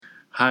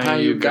Hi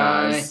you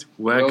guys,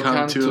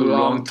 welcome to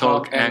Long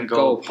Talk and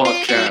Go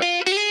podcast.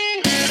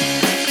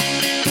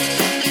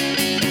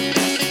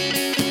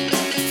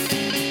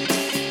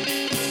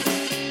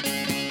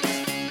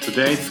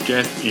 Today's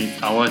guest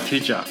is our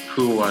teacher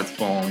who was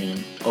born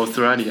in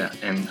Australia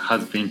and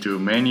has been to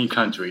many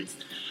countries.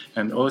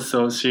 And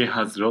also she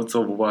has lots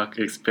of work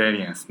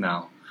experience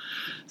now.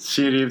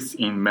 She lives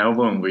in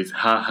Melbourne with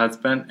her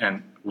husband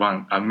and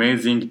one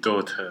amazing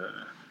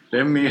daughter.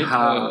 Let me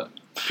have...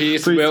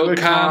 Please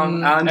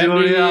welcome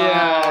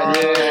Andrea.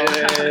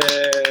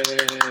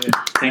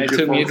 Thank you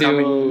for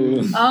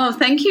coming. Oh,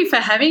 thank you for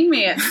having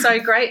me. It's so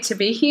great to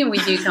be here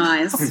with you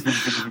guys.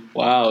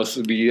 Wow,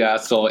 so we are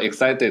so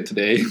excited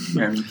today.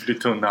 I'm a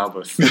little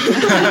nervous.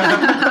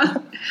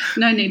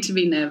 No need to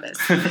be nervous.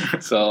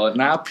 So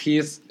now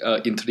please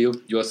introduce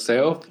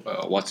yourself.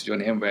 What's your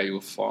name? Where are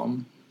you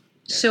from?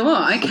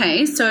 Sure.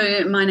 Okay.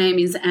 So my name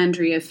is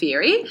Andrea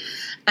Feary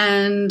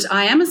and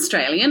I am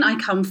Australian. I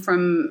come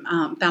from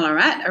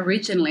Ballarat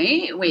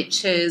originally,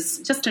 which is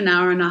just an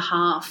hour and a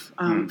half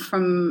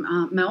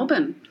from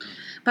Melbourne.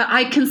 But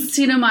I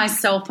consider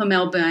myself a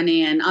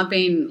Melburnian. I've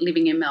been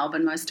living in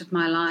Melbourne most of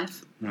my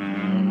life.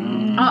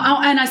 Oh,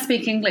 and I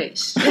speak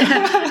English.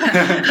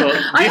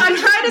 I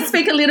try to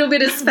speak a little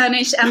bit of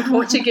Spanish and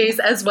Portuguese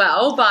as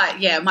well, but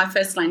yeah, my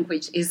first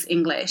language is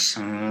English.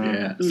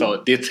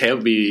 So this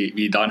help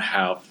we don't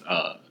have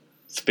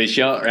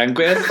special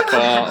language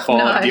for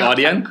No. the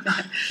audience.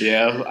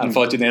 Yeah,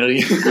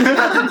 unfortunately.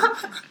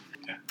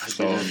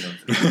 So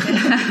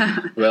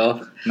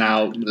well,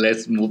 now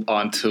let's move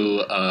on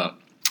to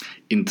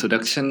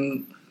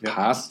introduction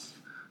task.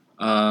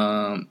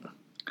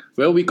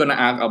 Well, we're gonna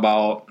ask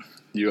about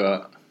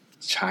your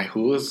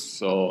childhood.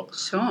 So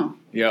Sure.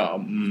 yeah,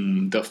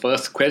 the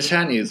first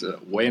question is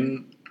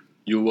when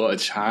you were a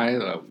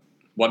child,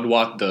 what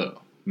was the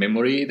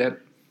memory that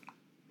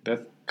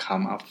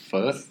come up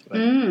first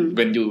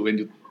when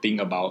you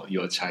think about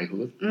your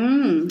childhood?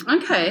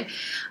 Okay.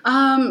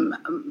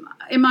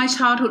 In my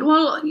childhood,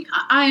 well,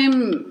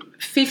 I'm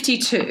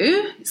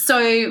 52,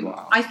 so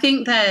Wow. I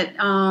think that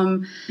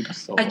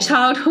So, a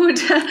childhood,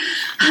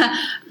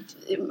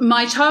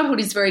 my childhood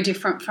is very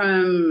different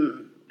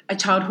from a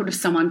childhood of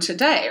someone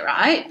today,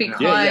 right?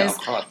 Because of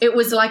course. it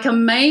was like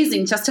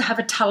amazing just to have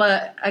a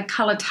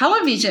color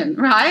television,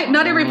 right?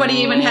 Not everybody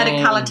even had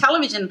a color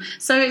television.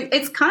 So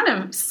it's kind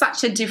of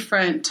such a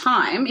different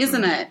time,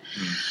 isn't it?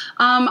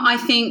 I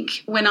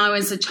think when I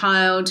was a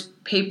child,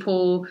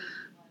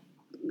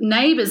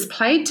 neighbours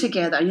played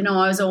together. You know,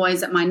 I was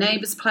always at my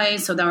neighbour's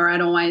place, or they were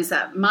always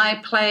at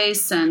my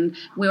place, and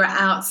we were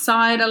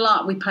outside a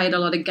lot. We played a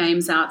lot of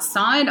games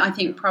outside, I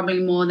think probably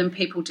more than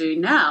people do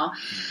now.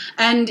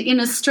 And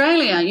in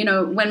Australia, you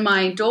know, when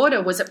my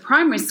daughter was at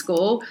primary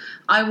school,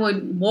 I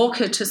would walk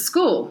her to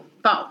school.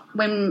 But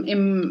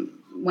when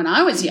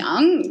I was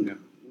young,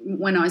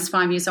 when I was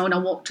 5 years old, I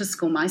walked to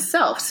school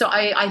myself. So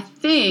I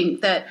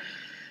think that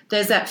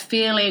there's that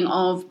feeling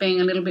of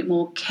being a little bit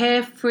more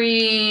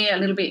carefree, a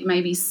little bit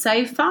maybe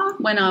safer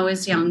when I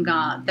was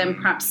younger than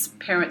perhaps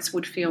parents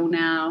would feel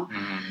now.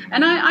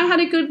 And I had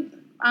a good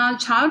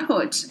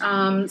childhood.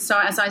 So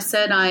as I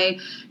said, I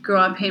grew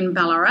up in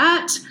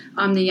Ballarat.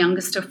 I'm the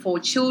youngest of 4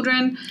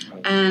 children.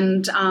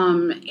 And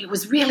it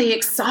was really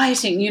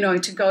exciting, you know,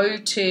 to go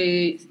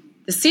to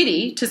the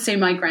city to see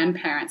my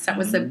grandparents. That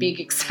was the big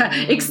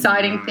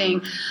exciting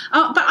thing.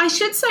 But I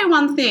should say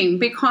one thing,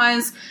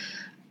 because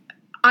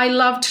I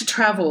love to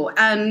travel,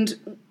 and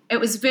it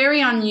was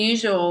very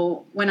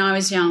unusual when I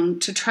was young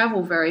to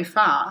travel very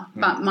far.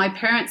 But my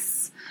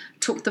parents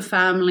took the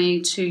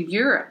family to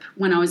Europe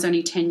when I was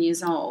only 10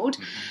 years old,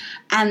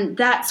 and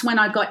that's when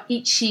I got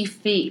itchy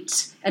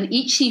feet. And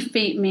itchy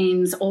feet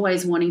means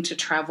always wanting to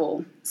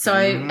travel. So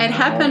it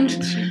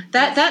happened,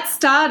 that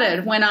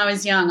started when I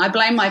was young. I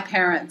blame my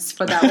parents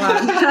for that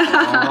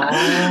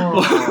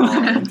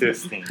one.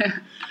 Interesting.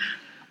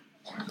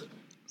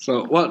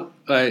 So what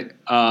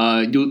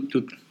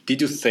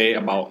did you say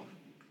about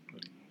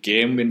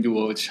game when you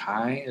were a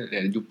child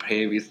and you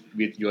play with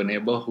your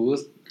neighborhood?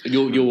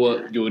 You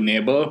were your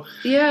neighbor.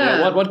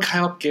 Yeah. What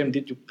kind of game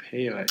did you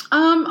play? Like?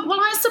 Well,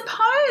 I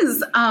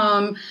suppose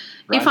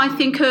if I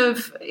think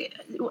of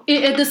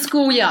at the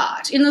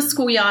schoolyard, in the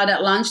schoolyard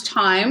at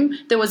lunchtime,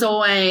 there was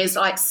always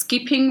like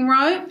skipping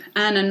rope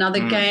and another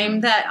game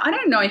that I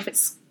don't know if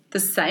it's the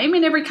same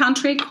in every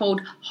country,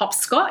 called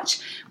hopscotch,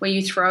 where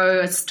you throw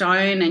a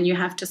stone and you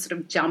have to sort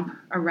of jump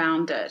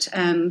around it,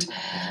 and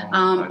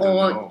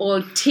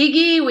or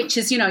tiggy, which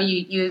is, you know,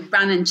 you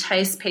run and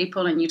chase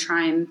people and you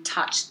try and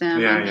touch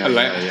them.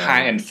 Like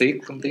hide and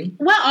seek something.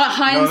 Well,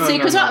 hide and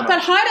seek, but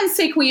hide and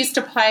seek we used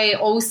to play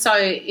also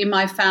in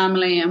my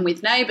family and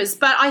with neighbours.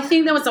 But I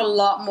think there was a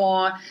lot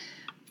more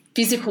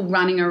physical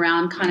running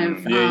around kind of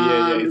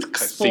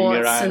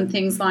sports and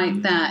things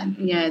like that,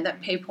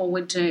 that people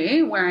would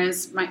do.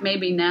 Whereas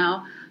maybe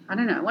now, I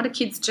don't know, what do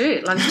kids do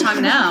at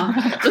lunchtime now?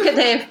 Look at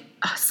their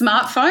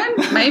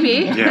smartphone,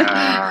 maybe.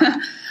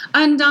 Yeah.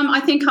 And I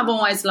think I've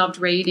always loved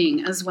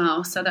reading as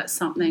well. So that's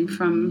something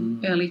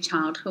from early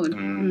childhood.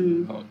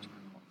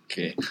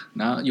 Okay.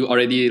 Now you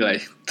already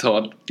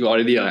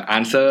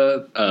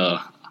answer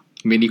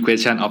many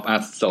questions of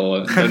us.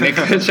 So the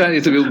next question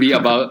will be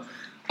about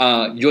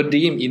your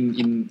dream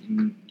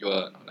in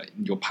your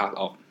part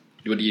of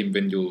your dream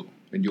when you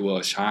were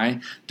a child.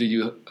 Did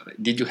you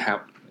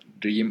have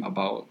dream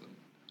about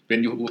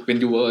when you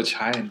were a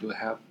child and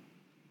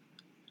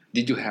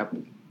did you have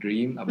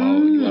dream about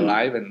your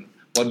life and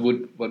what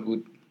would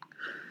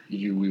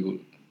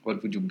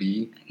you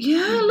be?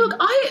 Yeah, look,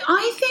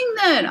 I think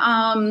that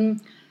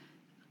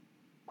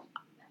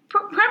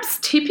perhaps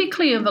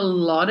typically of a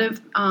lot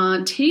of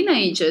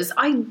teenagers,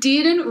 I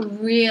didn't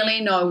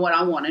really know what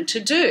I wanted to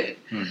do.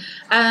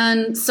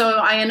 And so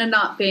I ended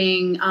up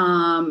being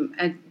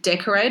a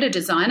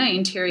designer,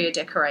 interior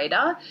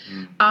decorator,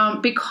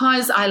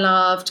 because I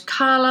loved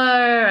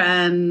colour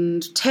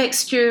and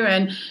texture.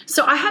 And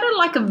so I had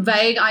a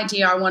vague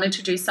idea I wanted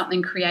to do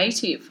something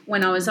creative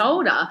when I was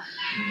older.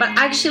 But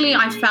actually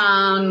I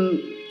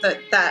found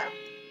that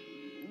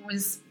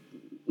was,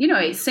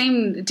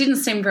 it didn't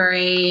seem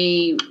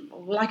very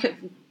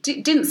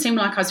didn't seem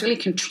like I was really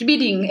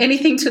contributing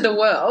anything to the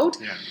world.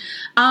 Yeah.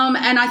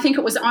 And I think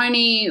it was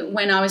only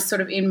when I was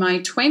sort of in my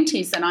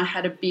 20s that I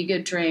had a bigger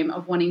dream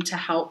of wanting to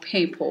help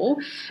people.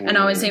 And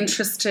I was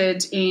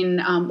interested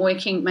in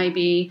working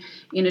maybe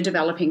in a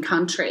developing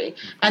country.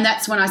 And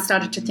that's when I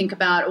started to think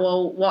about,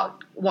 well,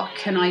 what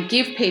can I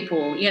give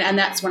people? And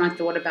that's when I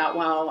thought about,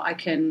 well, I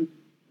can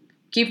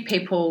give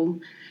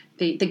people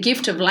the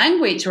gift of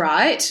language,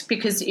 right?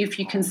 Because if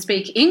you can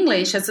speak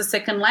English as a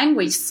second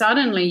language,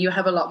 suddenly you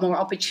have a lot more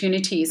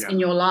opportunities in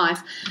your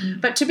life.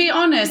 But to be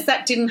honest,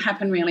 that didn't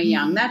happen really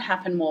young. That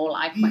happened more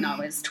like when I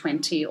was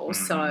 20 or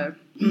so.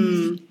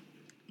 Very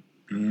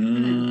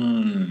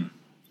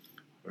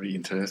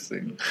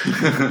interesting.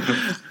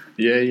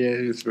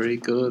 Yeah, it's very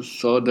good.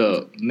 So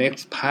the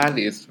next part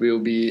will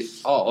be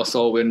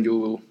also when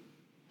you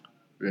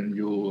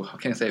how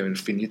can I say when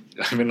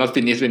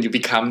you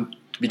became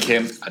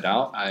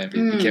adult.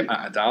 Became an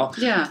adult.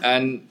 Yeah.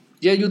 And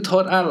you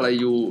told us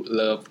you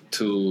love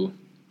to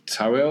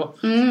travel.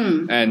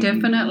 And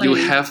definitely. You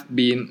have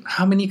been,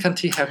 how many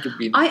countries have you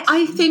been?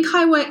 I think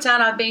I worked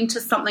out I've been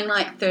to something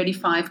like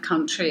 35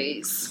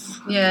 countries.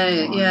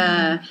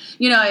 Yeah.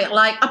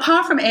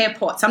 Apart from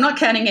airports. I'm not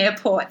counting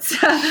airports.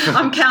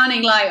 I'm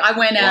counting I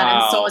went out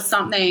and saw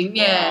something.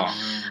 Yeah.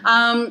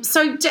 Wow.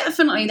 So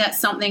definitely that's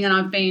something that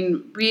I've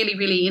been really,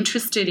 really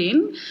interested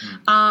in.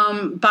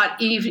 But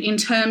in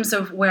terms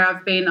of where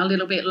I've been a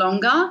little bit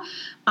longer,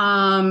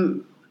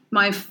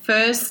 my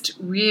first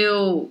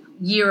real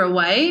year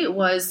away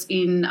was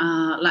in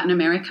Latin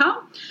America.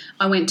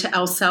 I went to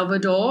El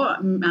Salvador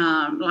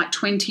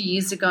 20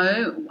 years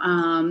ago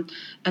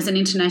as an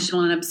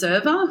international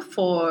observer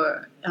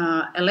for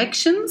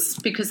elections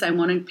because they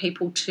wanted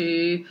people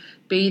to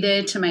be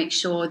there to make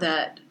sure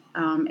that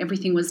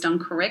everything was done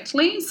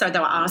correctly. So they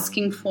were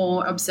asking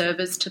for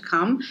observers to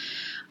come.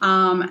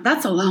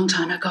 That's a long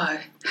time ago.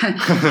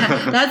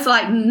 That's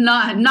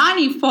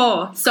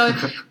 94. So,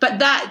 but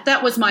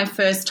that was my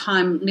first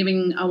time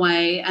living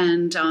away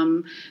and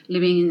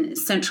living in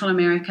Central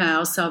America,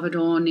 El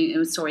Salvador,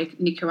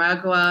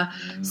 Nicaragua.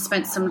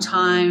 Spent some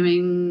time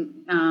in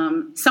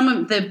some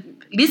of the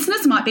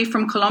listeners might be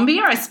from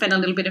Colombia. I spent a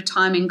little bit of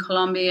time in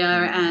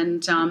Colombia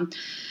and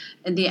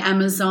the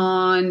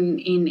Amazon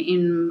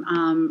in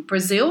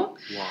Brazil.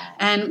 Wow.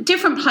 And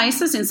different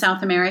places in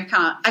South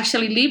America.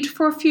 Actually lived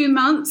for a few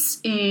months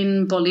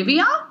in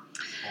Bolivia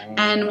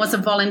and was a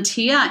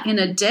volunteer in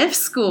a deaf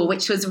school,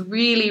 which was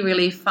really,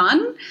 really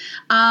fun.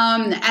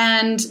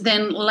 And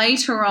then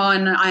later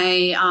on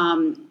I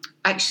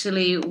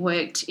actually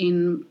worked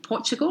in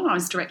Portugal. I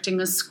was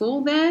directing a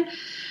school there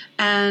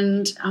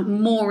and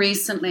more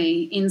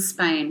recently in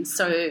Spain.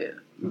 So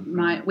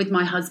with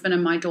my husband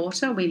and my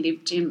daughter, we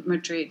lived in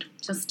Madrid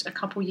just a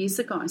couple years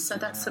ago. So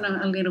that's sort of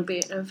a little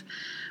bit of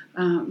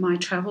my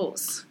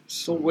travels.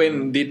 So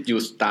when did you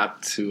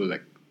start to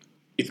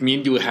it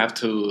means you have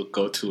to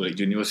go to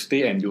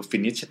university and you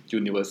finish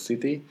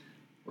university,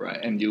 right?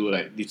 And you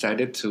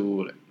decided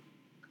to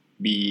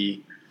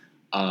be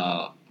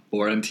a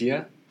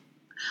volunteer.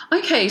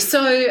 Okay, so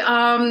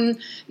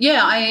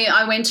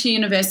I went to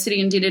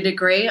university and did a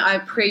degree.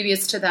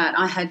 Previous to that,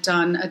 I had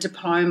done a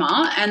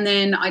diploma, and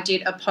then I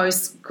did a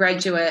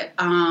postgraduate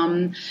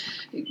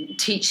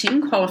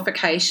teaching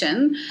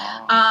qualification.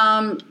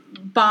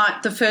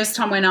 But the first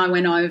time when I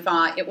went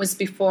over, it was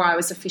before I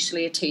was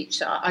officially a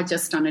teacher. I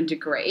just done a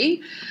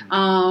degree.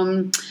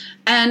 And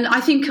I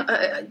think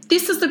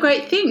this is the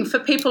great thing for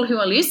people who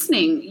are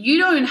listening. You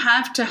don't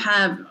have to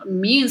have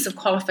millions of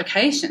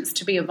qualifications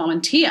to be a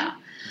volunteer.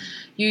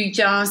 You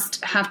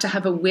just have to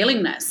have a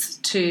willingness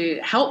to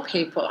help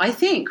people, I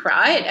think,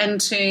 right? And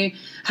to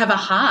have a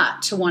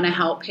heart to want to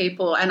help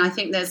people. And I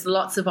think there's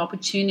lots of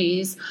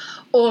opportunities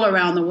all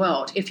around the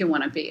world if you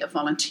want to be a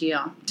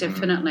volunteer,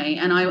 definitely.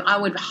 And I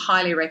would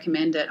highly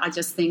recommend it. I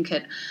just think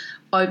it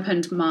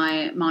opened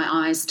my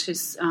eyes to,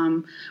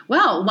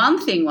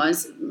 one thing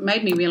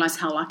made me realise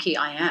how lucky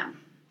I am.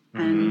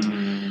 And,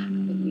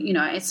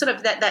 it's sort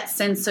of that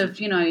sense of,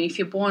 if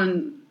you're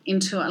born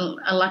into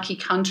a lucky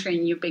country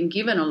and you've been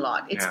given a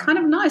lot, it's kind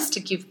of nice to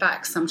give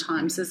back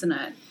sometimes, isn't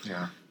it?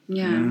 Yeah.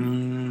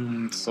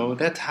 Yeah. So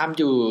that time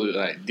you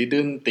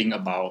didn't think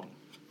about,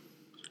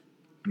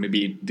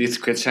 maybe this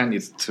question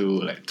is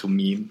too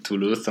mean to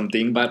lose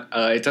something, but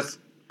I just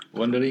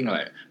wondering,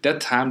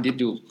 that time did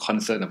you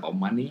concern about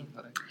money?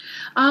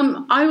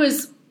 I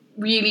was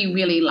really,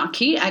 really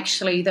lucky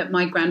actually that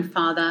my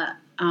grandfather,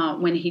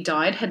 when he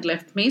died, had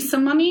left me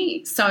some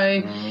money. So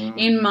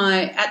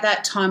at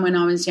that time when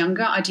I was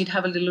younger, I did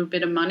have a little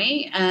bit of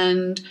money,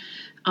 and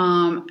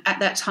at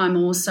that time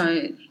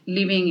also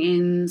living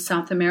in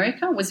South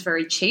America was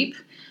very cheap.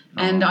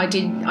 And I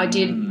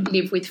did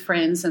live with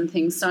friends and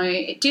things, so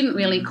it didn't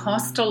really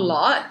cost a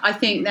lot. I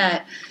think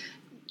that,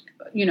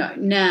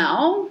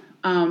 now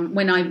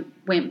when I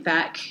went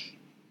back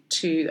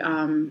to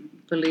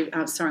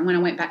when I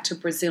went back to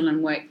Brazil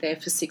and worked there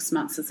for 6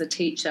 months as a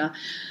teacher,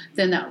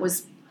 then that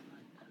was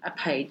a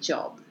paid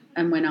job.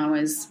 And when I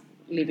was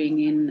living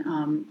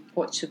in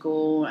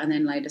Portugal and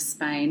then later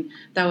Spain,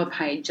 they were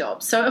paid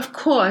jobs. So of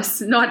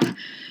course,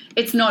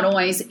 it's not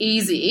always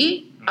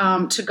easy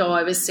to go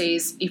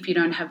overseas if you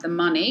don't have the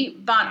money.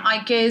 But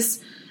I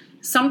guess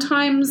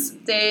sometimes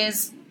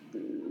there's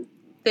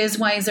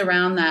ways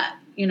around that.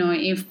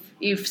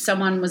 If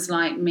someone was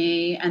like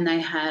me and they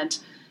had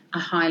a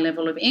high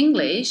level of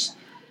English,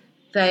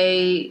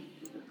 they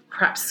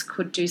perhaps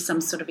could do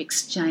some sort of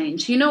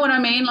exchange. You know what I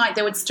mean? Like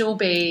there would still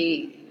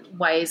be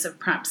ways of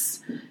perhaps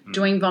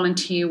doing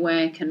volunteer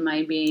work and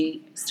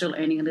maybe still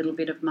earning a little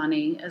bit of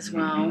money as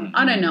well.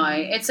 I don't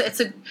know.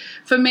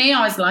 For me,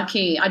 I was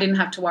lucky. I didn't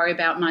have to worry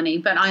about money,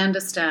 but I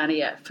understand,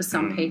 for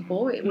some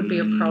people it would be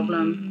a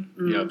problem.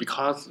 Yeah,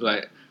 because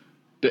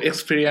the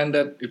experience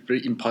that is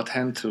very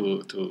important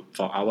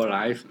for our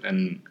life.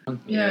 And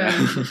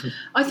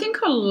I think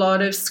a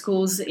lot of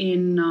schools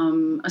in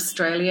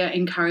Australia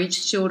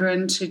encourage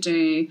children to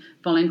do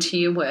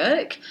volunteer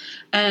work,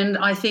 and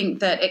I think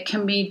that it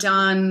can be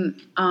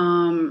done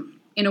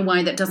in a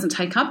way that doesn't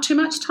take up too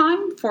much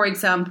time. For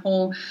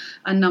example,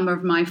 a number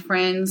of my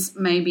friends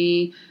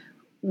maybe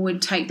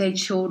would take their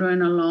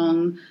children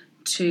along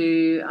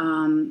to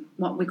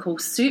what we call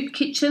soup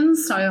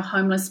kitchens, so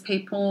homeless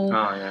people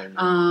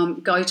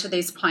go to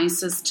these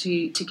places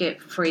to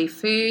get free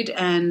food,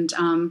 and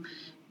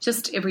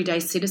just everyday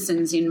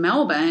citizens in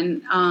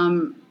Melbourne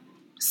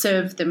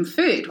serve them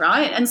food,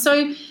 right? And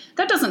so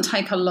that doesn't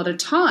take a lot of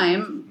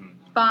time,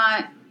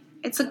 but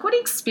it's a good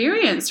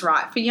experience,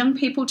 right, for young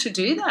people to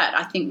do that,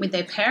 I think, with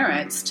their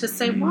parents, to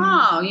say,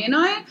 wow,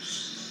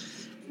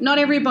 not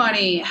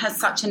everybody has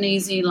such an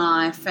easy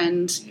life,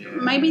 and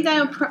maybe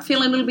they'll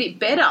feel a little bit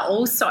better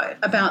also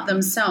about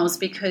themselves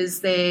because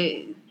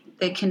they're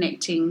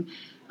connecting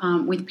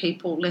with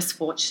people less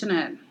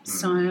fortunate.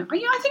 So,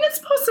 I think it's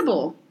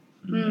possible.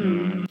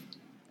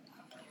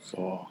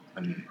 So,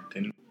 and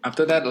then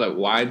after that,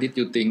 why did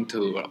you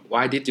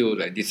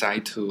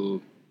decide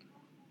to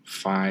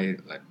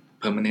find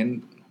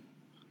permanent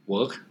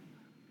work?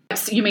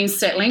 So you mean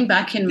settling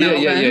back in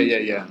Melbourne?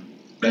 Yeah.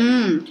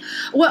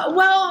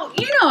 Well,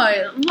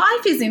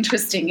 life is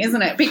interesting,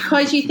 isn't it?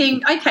 Because you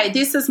think, okay,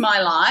 this is my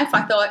life.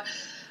 I thought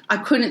I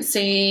couldn't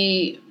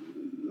see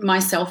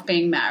myself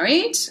being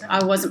married.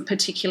 I wasn't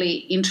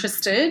particularly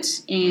interested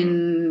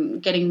in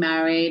getting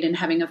married and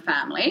having a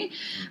family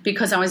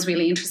because I was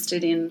really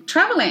interested in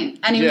traveling.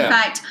 And in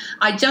fact,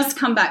 I just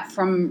come back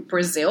from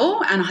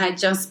Brazil and I had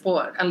just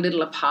bought a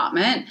little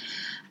apartment.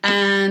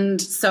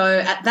 And so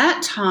at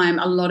that time,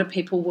 a lot of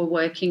people were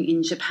working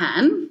in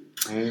Japan.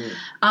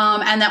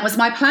 And that was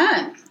my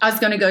plan. I was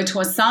going to go to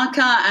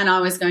Osaka and I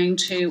was going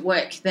to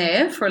work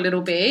there for a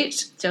little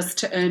bit just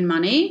to earn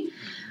money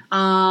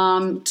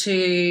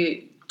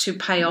to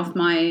pay off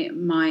my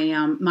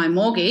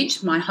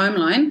mortgage, my home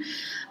loan.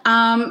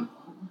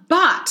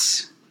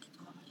 But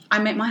I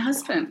met my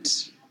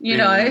husband. In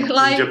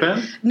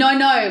Japan?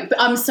 No,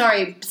 I'm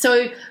sorry.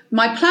 So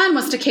my plan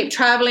was to keep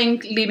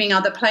traveling, living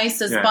other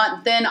places,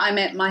 but then I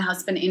met my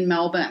husband in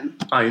Melbourne.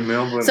 In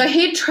Melbourne. So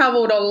he'd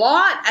travelled a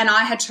lot and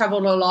I had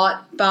travelled a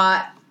lot,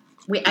 but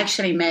we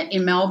actually met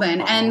in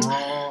Melbourne. And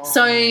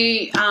so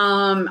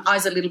I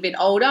was a little bit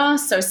older,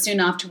 so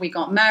soon after we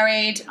got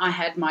married, I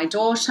had my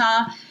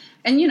daughter.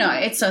 And,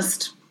 it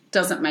just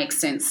doesn't make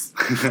sense.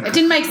 It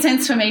didn't make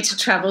sense for me to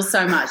travel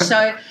so much.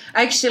 So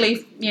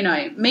actually,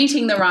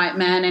 meeting the right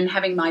man and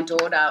having my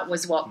daughter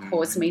was what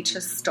caused me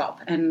to stop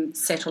and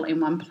settle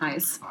in one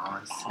place.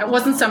 It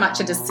wasn't so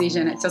much a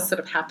decision, it just sort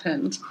of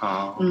happened.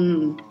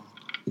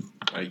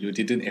 You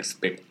didn't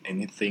expect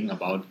anything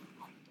about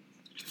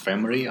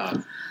family?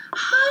 Or?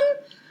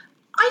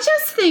 I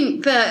just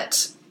think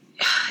that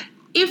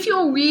if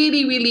you're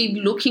really, really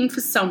looking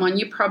for someone,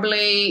 you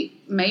probably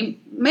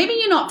maybe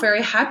you're not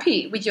very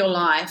happy with your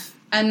life.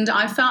 And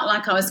I felt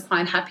like I was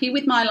quite happy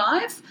with my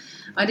life.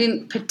 I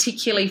didn't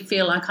particularly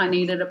feel like I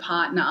needed a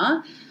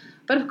partner.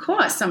 But of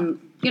course,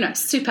 I'm,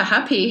 super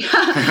happy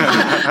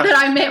that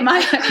I met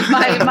my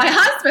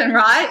husband,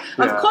 right?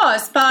 Yeah. Of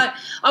course. But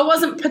I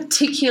wasn't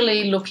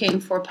particularly looking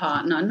for a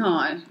partner,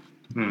 no.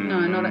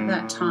 No, not at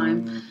that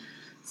time.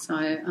 So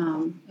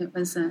it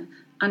was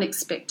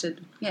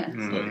unexpected. Yeah,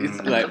 So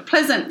it's like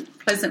pleasant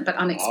but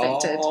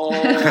unexpected.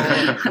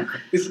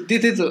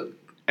 This is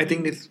I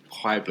think it's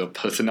quite a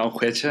personal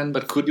question,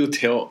 but could you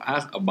tell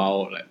us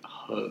about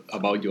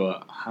about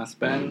your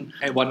husband?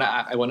 I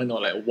wanna know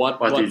like what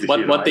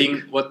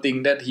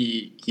thing that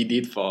he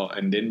did for,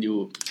 and then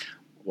you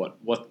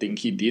what thing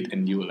he did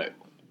and you like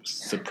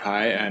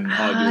surprise and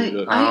how do you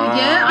look?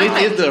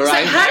 This is the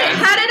right so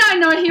how did I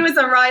know he was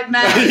the right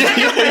man?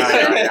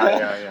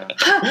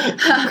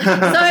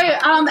 So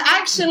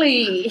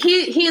actually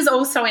he is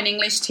also an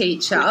English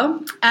teacher,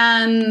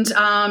 and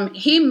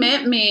he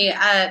met me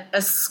at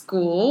a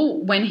school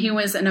when he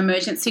was an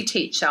emergency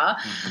teacher,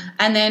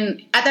 and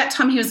then at that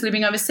time he was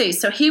living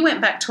overseas, so he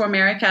went back to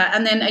America,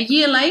 and then a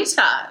year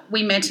later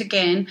we met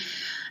again,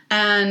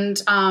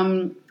 and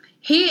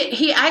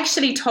he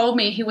actually told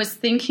me he was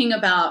thinking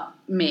about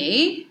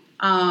me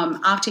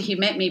after he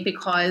met me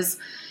because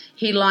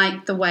he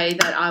liked the way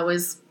that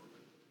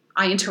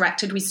I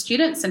interacted with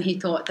students, and he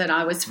thought that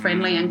I was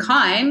friendly and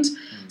kind.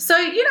 So,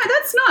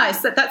 that's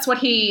nice. That's what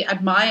he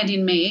admired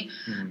in me.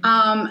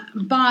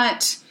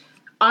 But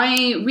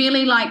I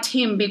really liked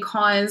him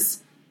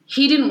because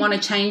he didn't want to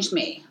change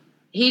me.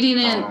 He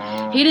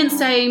didn't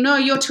say, no,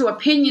 you're too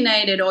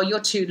opinionated or you're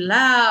too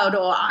loud,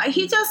 or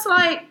he just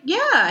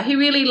he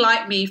really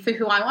liked me for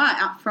who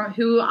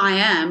I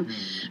am.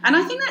 And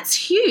I think that's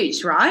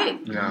huge, right?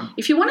 Yeah.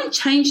 If you want to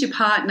change your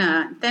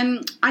partner,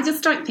 then I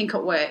just don't think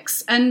it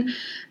works. And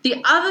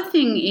the other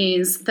thing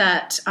is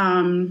that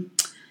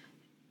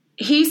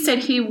he said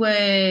he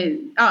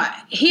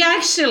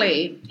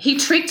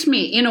tricked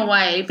me in a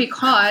way,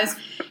 because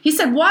he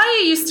said, why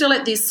are you still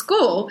at this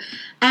school?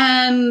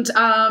 And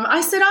I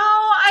said,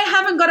 I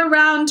haven't got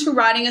around to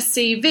writing a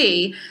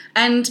CV.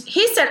 And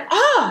he said,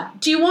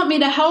 do you want me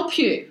to help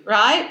you,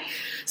 right?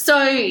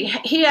 So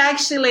he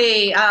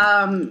actually,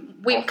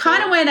 we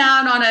kind of went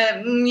out on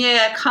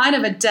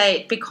a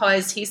date,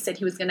 because he said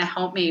he was going to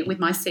help me with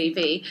my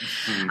CV.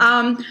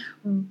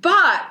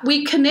 But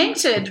we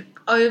connected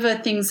over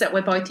things that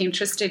we're both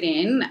interested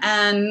in,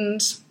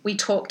 and we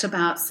talked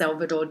about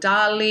Salvador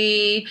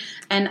Dali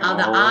and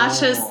other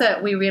artists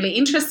that we're really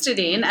interested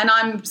in, and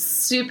I'm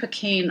super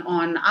keen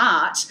on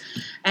art,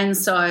 and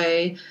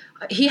so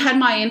he had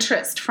my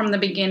interest from the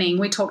beginning.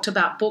 We talked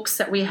about books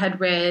that we had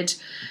read,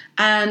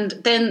 and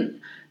then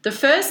the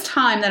first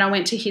time that I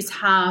went to his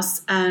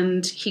house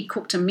and he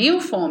cooked a meal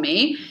for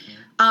me,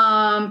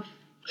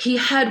 he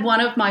had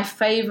one of my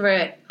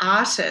favourite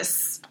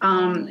artists,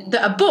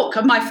 a book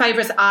of my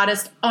favourite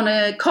artist on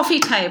a coffee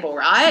table,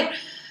 right?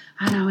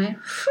 And I went,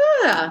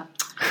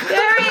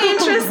 very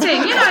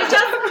interesting.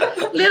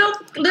 Just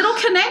little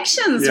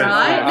connections,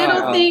 right?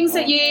 Little things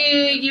that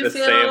you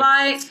feel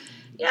like,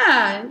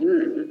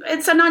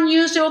 it's an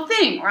unusual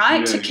thing,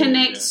 right? To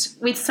connect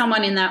with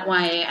someone in that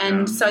way.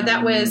 And so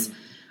that was,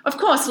 of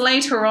course,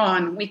 later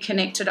on we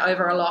connected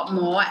over a lot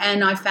more,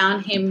 and I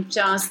found him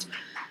just,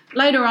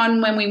 later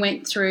on when we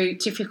went through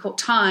difficult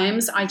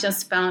times, I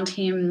just found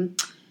him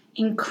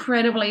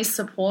incredibly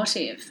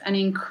supportive and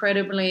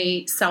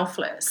incredibly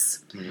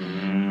selfless.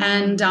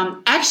 And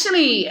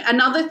actually,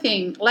 another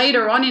thing,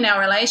 later on in our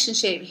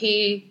relationship,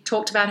 he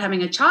talked about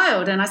having a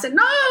child, and I said,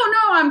 no,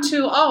 I'm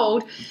too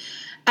old.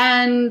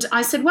 And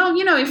I said, well,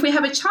 if we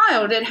have a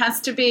child, it has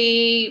to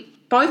be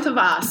both of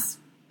us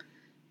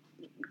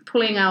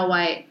pulling our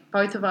weight,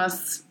 both of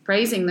us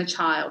raising the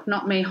child,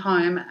 not me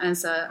home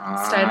as a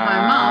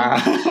stay-at-home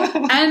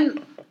mom.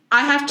 And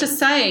I have to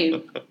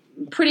say,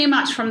 pretty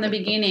much from the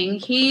beginning,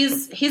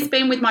 he's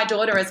been with my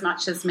daughter as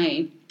much as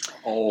me.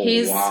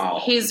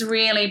 He's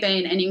really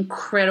been an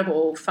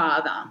incredible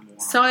father.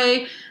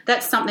 So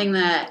that's something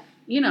that,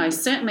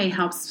 certainly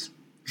helps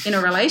in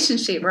a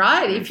relationship,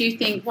 right? If you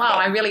think, wow,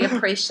 I really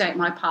appreciate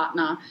my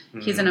partner.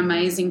 He's an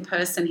amazing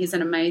person. He's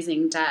an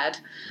amazing dad.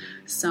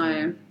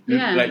 So,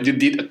 Like you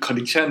did a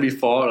connection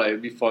before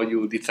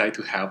you decide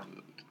to have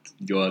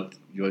your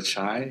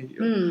child.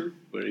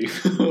 Very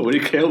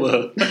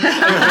clever.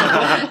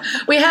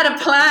 We had a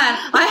plan.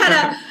 I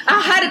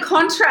had a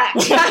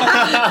contract.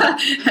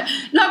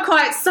 Not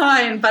quite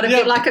signed, but a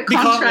bit like a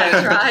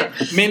contract, right?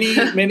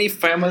 Many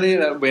family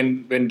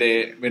when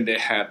they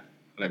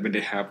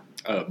have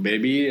a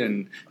baby,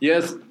 and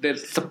yes, they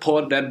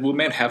support that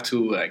women have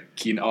to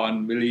keen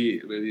on really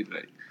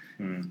like.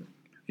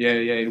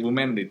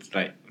 Women, it's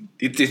like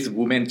it is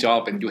women's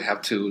job, and you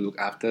have to look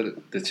after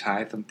the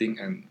child, something,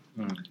 and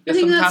I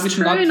think that's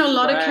true in a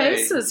lot of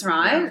cases,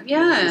 right?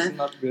 It's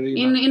not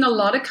really in a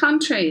lot of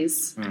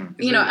countries,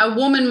 a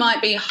woman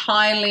might be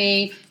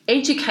highly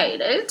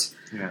educated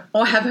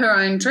or have her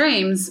own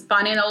dreams,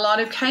 but in a lot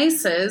of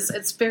cases,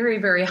 it's very,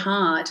 very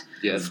hard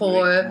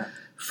for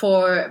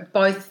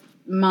both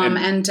mum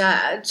and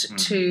dad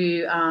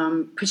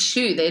to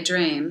pursue their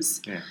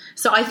dreams.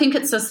 So I think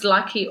it's just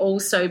lucky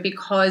also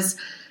because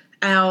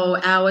our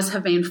hours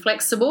have been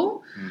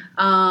flexible.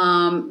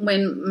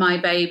 When my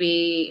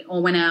baby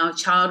or when our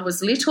child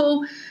was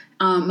little,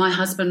 my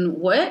husband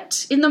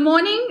worked in the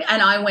morning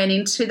and I went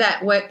into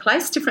that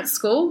workplace, different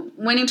school,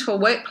 went into a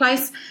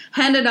workplace,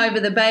 handed over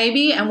the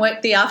baby and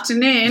worked the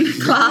afternoon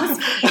class.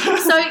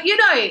 So,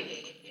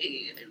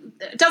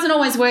 it doesn't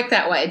always work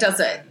that way,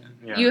 does it?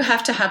 Yeah. You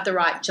have to have the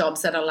right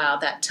jobs that allow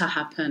that to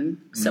happen.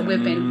 So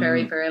we've been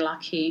very, very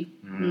lucky.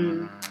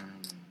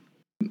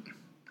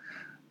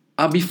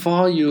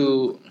 Before when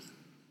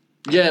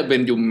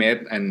you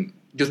met and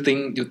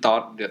you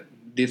thought that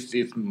this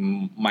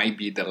might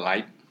be the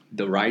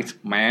right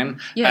man.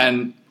 Yeah.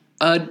 And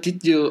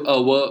did you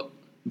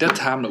that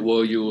time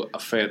were you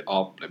afraid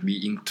of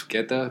being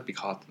together?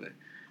 Because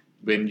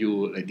when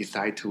you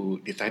decided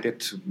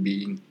to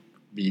be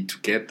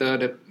together,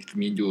 that it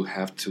means you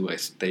have to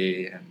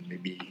stay and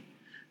maybe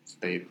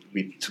stay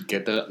with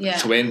together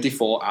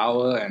 24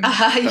 hours and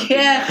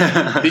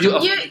Did you?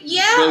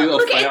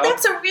 Look,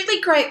 that's a really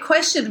great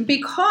question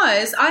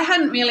because I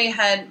hadn't really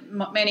had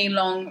many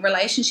long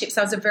relationships.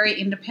 I was a very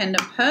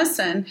independent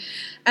person,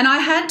 and I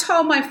had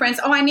told my friends,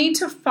 I need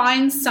to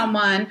find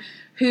someone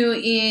who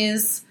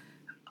is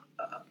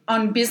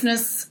on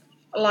business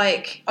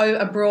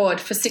abroad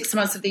for 6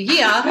 months of the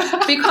year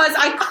because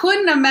I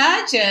couldn't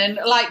imagine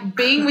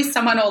being with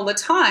someone all the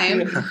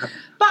time.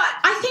 But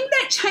I think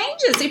that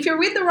changes if you're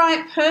with the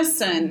right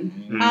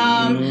person.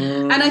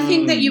 And I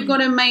think that you've got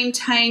to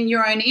maintain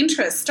your own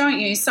interests, don't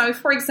you? So,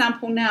 for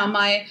example, now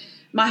my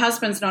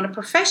husband's not a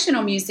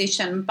professional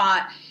musician,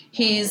 but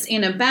he's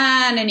in a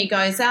band and he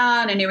goes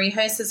out and he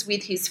rehearses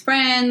with his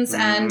friends.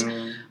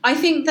 And I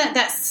think that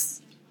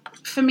that's,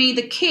 for me,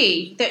 the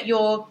key, that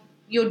you're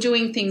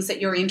doing things that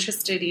you're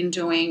interested in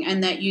doing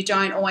and that you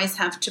don't always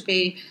have to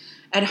be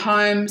at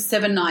home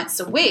 7 nights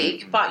a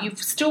week, but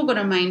you've still got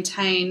to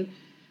maintain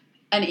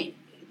and,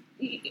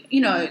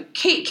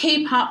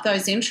 keep up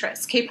those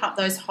interests, keep up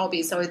those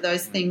hobbies or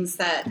those things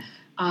that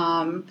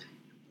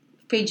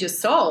feed your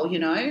soul,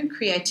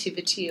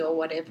 creativity or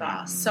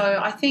whatever. So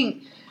I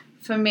think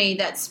for me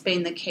that's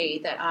been the key,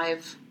 that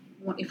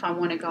if I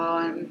want to go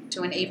and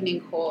do an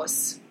evening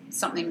course,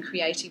 something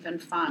creative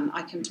and fun,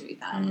 I can do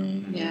that.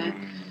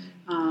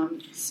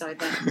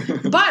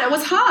 But it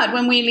was hard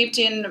when we lived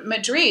in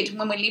Madrid,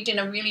 when we lived in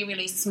a really,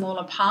 really small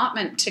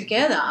apartment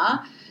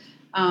together,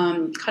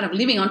 kind of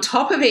living on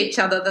top of each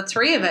other, the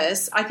three of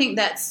us. I think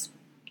that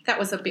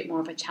was a bit more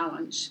of a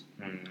challenge.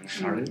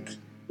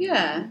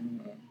 Yeah.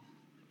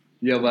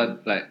 Yeah,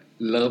 but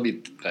love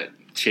it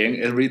change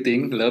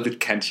everything. Love it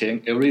can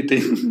change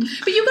everything.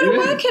 But you've got to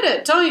work at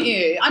it, don't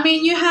you? I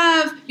mean,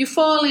 you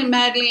fall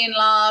madly in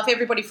love.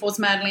 Everybody falls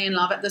madly in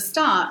love at the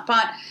start,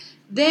 but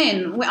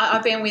then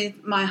I've been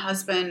with my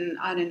husband,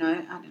 I don't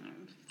know,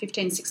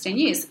 15, 16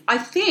 years. I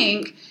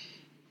think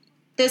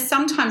there's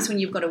sometimes when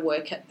you've got to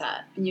work at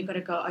that and you've got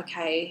to go,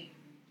 okay,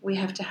 we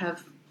have to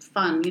have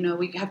fun.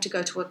 We have to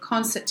go to a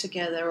concert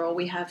together, or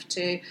we have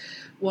to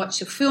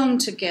watch a film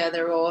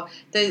together, or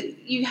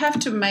you have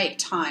to make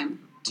time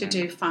to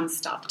do fun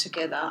stuff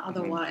together.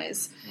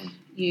 Otherwise,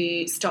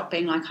 you stop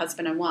being like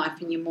husband and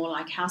wife and you're more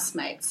like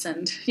housemates.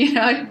 And,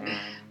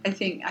 I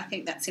think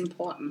that's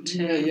important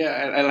too.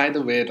 Yeah. I like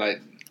the way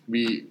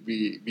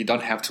we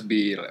don't have to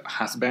be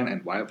husband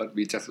and wife, but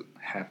we just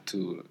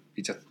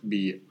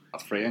be a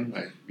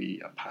friend, be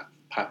a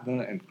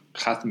partner and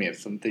classmate,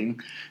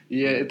 something.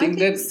 Yeah, I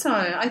think so.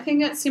 I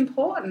think it's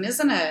important,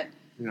 isn't it?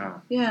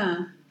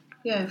 Yeah.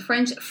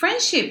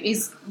 Friendship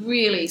is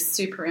really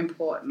super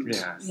important.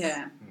 Yes.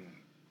 Yeah.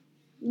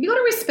 You got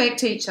to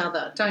respect each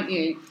other, don't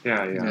you?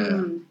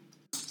 Yeah.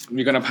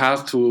 We're gonna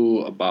pass to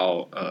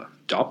about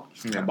job,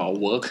 about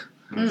work.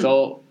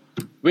 So,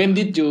 when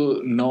did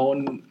you know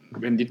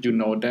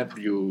that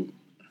you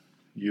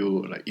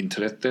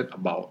interested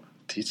about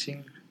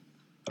teaching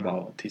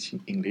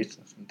English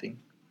or something?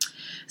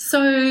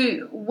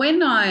 So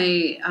when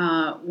I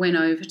went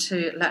over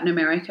to Latin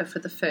America for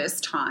the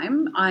first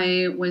time,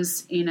 I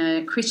was in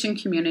a Christian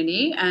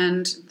community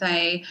and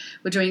they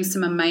were doing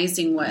some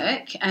amazing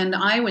work, and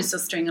I was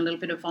just doing a little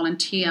bit of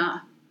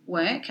volunteer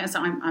work, as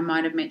I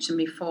might have mentioned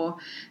before,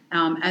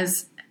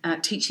 as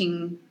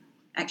teaching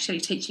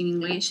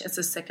English as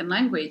a second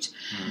language.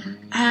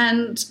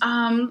 And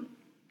I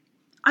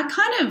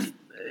kind of,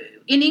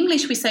 in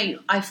English we say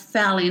I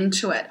fell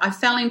into it.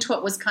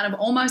 Was kind of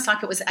almost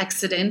like it was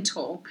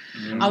accidental.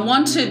 I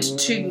wanted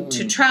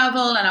to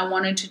travel and I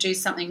wanted to do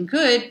something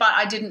good, but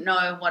I didn't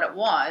know what it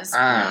was.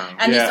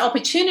 This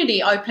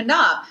opportunity opened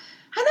up.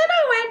 And then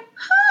I went,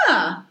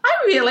 I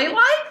really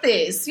like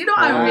this.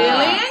 I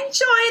really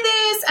enjoy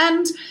this.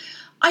 And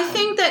I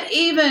think that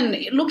even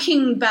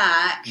looking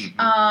back,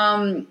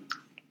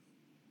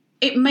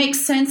 it makes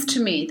sense to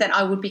me that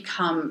I would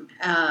become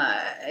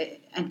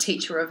a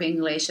teacher of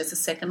English as a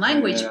second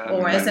language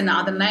or as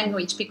another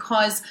language,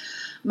 because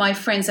my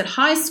friends at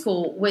high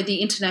school were the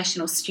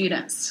international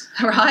students,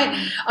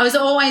 right? I was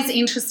always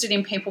interested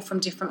in people from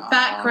different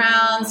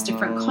backgrounds,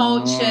 different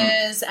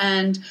cultures,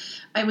 and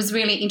I was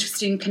really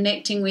interested in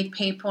connecting with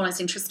people. I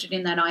was interested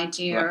in that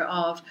idea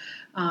of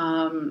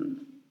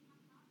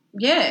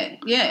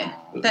Yeah.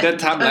 That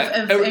time, like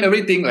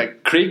everything,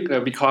 like click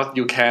because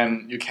you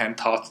can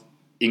talk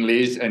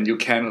English and you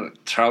can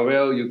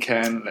travel, you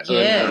can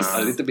earn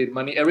a little bit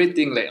money.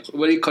 Everything like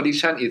very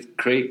condition is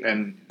click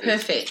and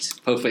perfect.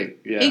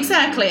 Yeah,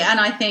 exactly. And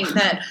I think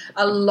that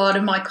a lot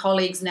of my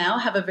colleagues now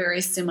have a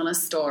very similar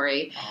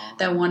story.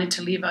 They wanted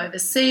to live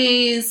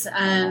overseas,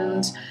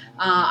 and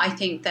I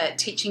think that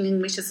teaching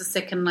English as a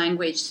second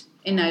language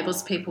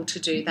enables people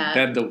to do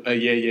that.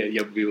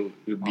 We'll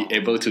be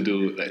able to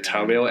do like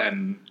travel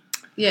and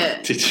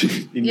teach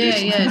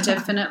English. Yeah,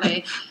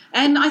 definitely.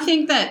 And I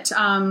think that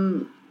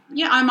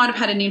I might have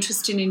had an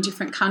interest in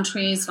different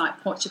countries like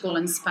Portugal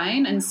and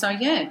Spain, and so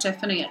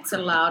definitely it's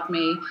allowed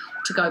me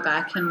to go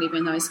back and live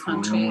in those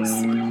countries.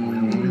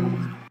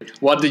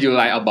 What do you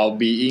like about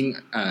being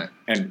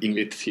an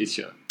English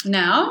teacher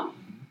now?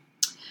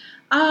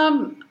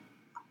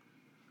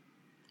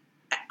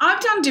 I've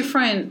done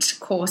different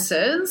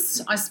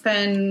courses. I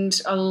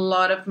spend a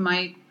lot of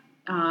my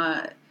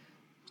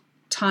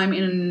time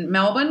in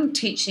Melbourne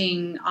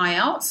teaching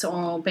IELTS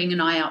or being an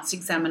IELTS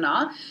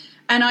examiner.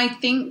 And I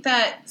think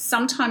that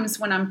sometimes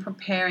when I'm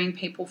preparing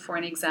people for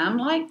an exam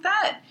like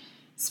that,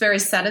 it's very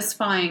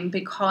satisfying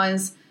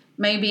because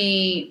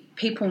maybe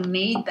people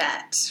need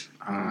that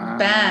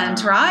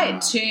band, right,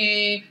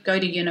 to go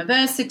to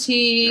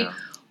university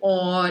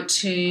or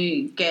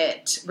to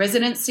get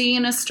residency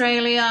in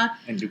Australia.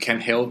 And you can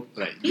help,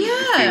 like you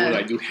feel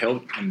like you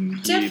help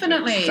and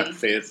definitely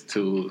success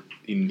to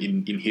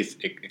in his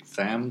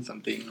exam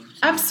something.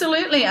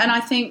 Absolutely, and I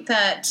think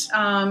that.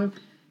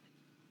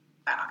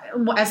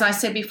 As I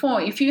said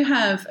before, if you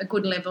have a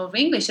good level of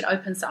English, it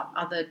opens up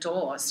other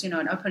doors, it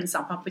opens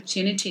up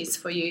opportunities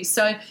for you.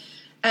 So,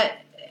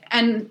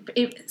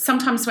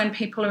 sometimes when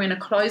people are in a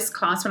closed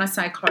class, when I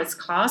say closed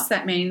class,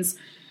 that means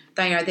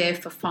they are there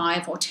for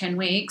 5 or 10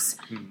 weeks.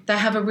 They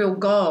have a real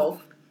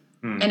goal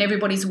and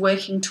everybody's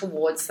working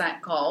towards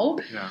that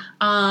goal.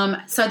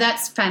 So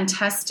that's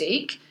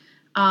fantastic.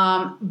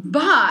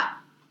 But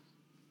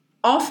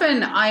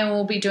often I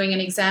will be doing an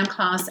exam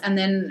class and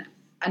then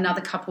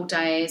another couple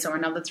days or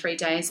another 3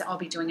 days I'll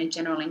be doing a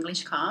general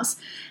English class,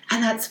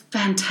 and that's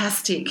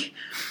fantastic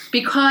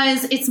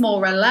because it's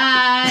more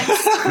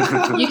relaxed.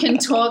 you can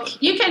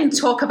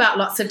talk about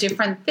lots of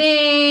different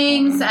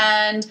things,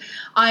 and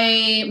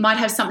I might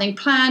have something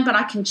planned but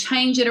I can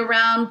change it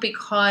around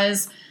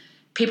because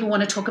people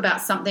want to talk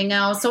about something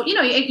else. So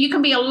you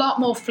can be a lot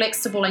more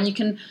flexible, and you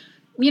can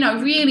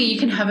really you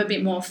can have a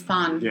bit more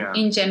fun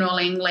in general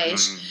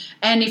English.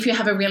 And if you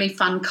have a really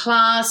fun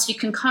class, you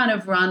can kind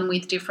of run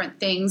with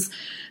different things.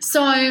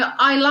 So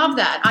I love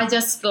that. I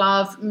just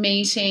love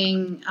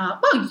meeting,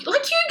 like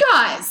you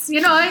guys,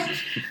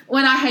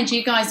 When I had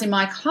you guys in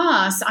my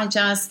class, I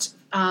just,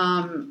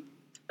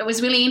 it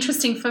was really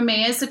interesting for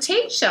me as a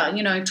teacher,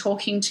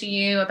 talking to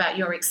you about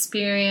your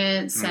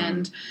experience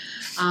and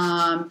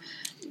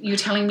you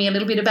telling me a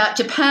little bit about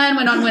Japan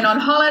when I went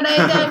on holiday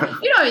there.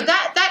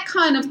 That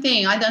kind of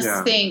thing. I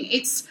just think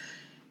it's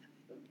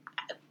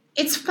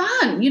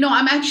fun.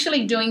 I'm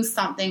actually doing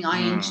something I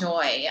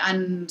enjoy,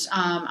 and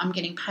I'm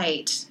getting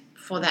paid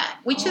for that,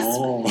 which is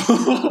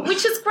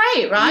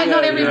great, right?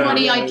 Not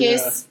everybody, I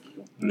guess,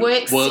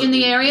 works in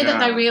the area that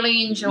they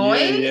really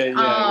enjoy.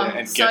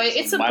 So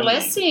it's a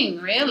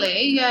blessing,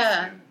 really.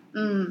 That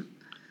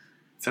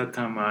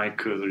time I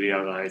could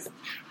realize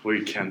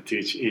we can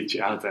teach each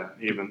other,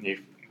 even if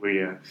we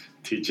are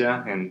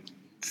teacher and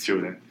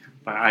student.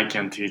 But I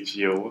can teach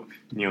you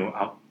new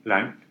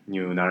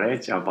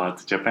knowledge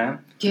about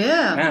Japan.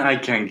 Yeah. And I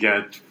can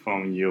get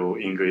from you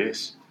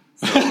English.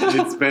 So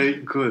it's very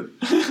good.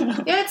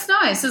 Yeah, it's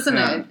nice, isn't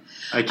it?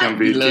 I can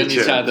be learn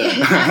teacher. each other.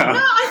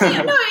 I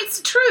think it's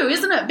true,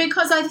 isn't it?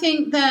 Because I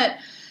think that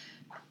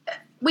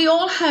we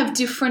all have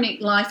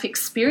different life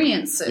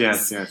experiences.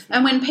 Yes.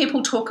 And when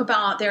people talk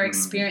about their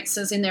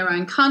experiences in their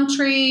own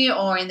country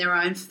or in their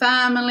own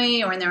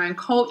family or in their own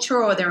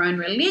culture or their own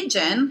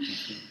religion,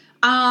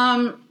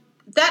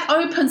 that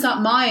opens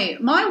up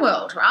my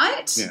world,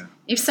 right? Yeah.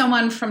 If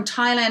someone from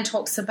Thailand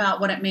talks about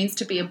what it means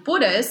to be a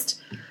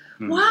Buddhist,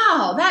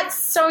 wow, that's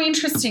so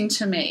interesting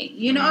to me,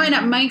 and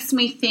it makes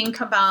me think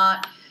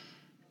about,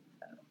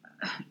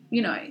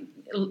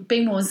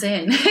 being more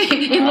zen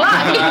in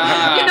life.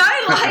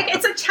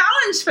 It's a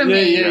challenge for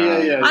me.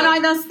 Yeah. And I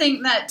just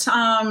think that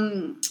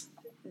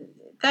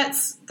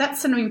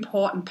that's an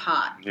important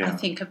part, I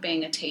think, of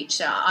being a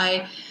teacher.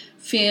 I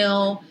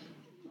feel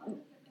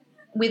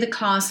with a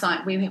class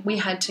like we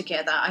had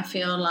together, I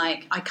feel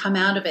like I come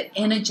out of it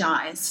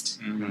energized.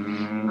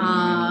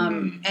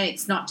 And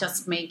it's not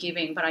just me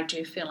giving, but I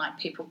do feel like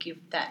people give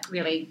that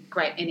really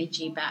great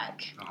energy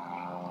back.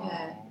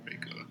 Very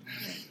good.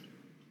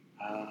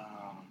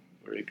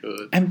 Very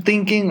good. I'm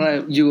thinking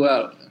like you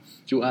are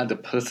the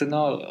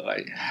personal,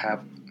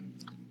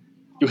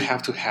 you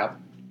have to have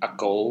a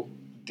goal.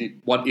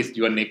 What is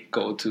your next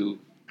goal to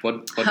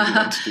what do you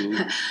want to do?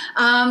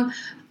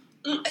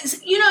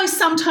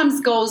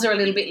 Sometimes goals are a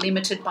little bit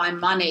limited by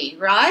money,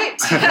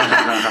 right? So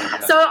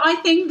I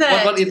think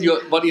that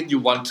what is you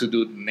want to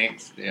do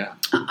next? Yeah.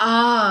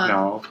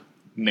 No.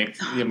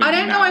 next year? I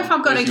don't know if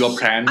I've got your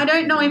plan? I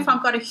don't know if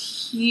I've got a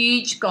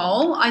huge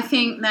goal. I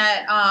think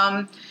that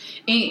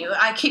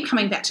I keep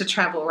coming back to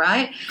travel,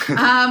 right?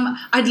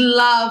 I'd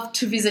love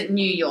to visit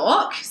New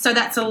York, so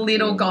that's a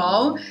little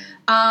goal.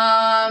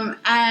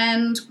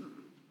 And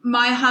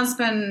my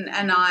husband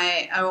and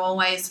I are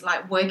always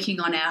like working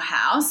on our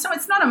house, so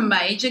it's not a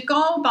major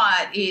goal,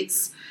 but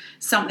it's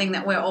something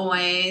that we're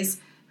always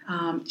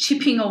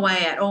chipping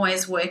away at,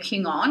 always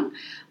working on.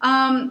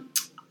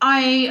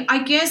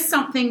 I guess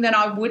something that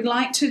I would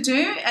like to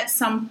do at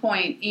some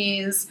point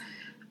is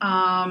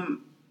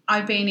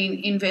I've been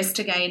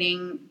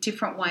investigating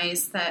different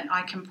ways that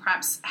I can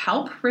perhaps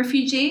help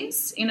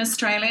refugees in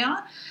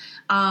Australia.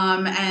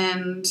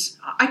 And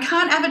I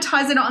can't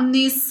advertise it on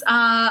this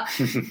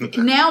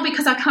now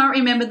because I can't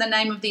remember the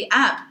name of the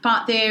app,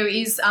 but there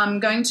is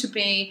going to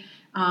be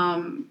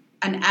an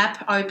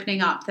app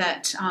opening up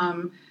that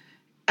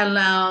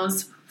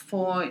allows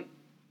for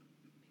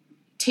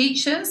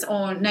teachers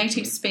or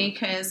native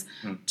speakers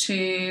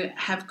to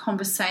have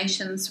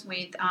conversations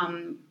with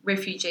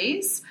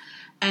refugees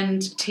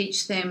and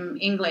teach them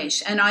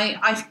English. And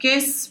I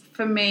guess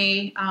for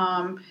me,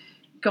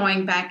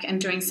 going back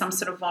and doing some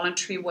sort of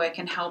voluntary work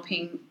and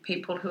helping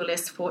people who are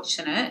less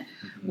fortunate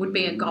would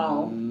be a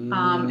goal.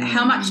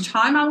 How much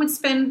time I would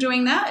spend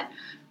doing that,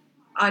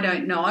 I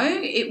don't know.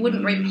 It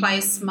wouldn't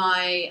replace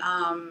my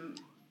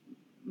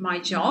my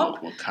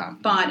job,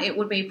 but it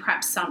would be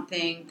perhaps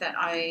something that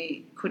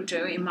I could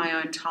do in my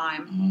own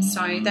time.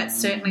 So that's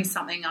certainly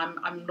something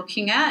I'm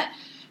looking at,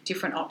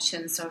 different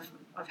options of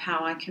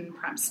how I can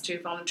perhaps do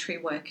voluntary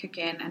work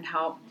again and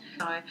help.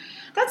 So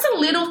that's a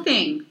little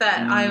thing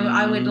that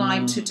I would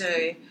like to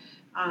do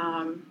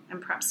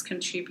and perhaps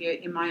contribute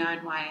in my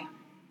own way.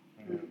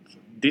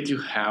 Did you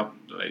have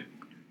like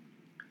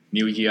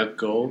New Year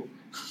goal?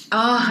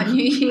 Oh,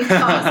 New Year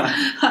goals.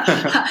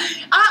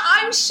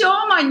 I'm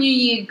sure my New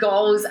Year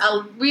goals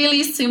are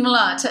really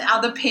similar to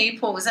other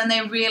people's, and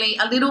they're really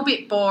a little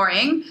bit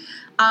boring.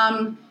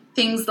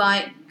 Things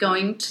like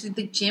going to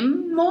the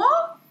gym more.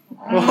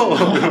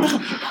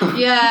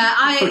 Yeah,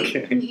 I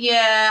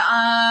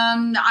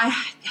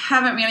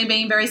haven't really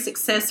been very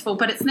successful,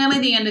 but it's nearly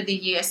the end of the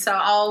year, so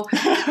I'll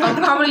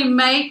probably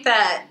make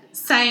that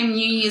same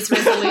New Year's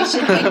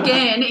resolution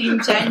again in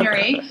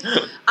January.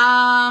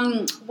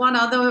 What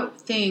other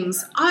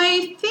things?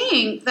 I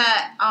think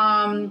that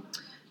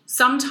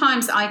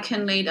sometimes I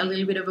can lead a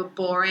little bit of a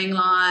boring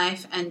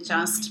life and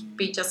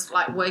be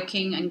like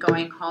working and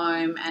going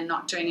home and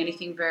not doing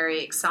anything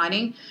very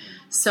exciting.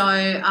 So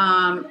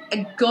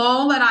a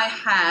goal that I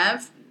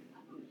have,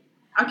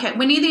 okay,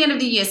 we're near the end of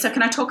the year, so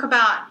can I talk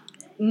about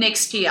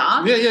next year?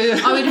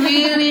 Yeah. I would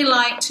really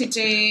like to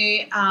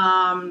do,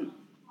 I'm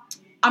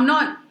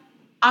not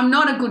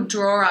a good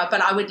drawer,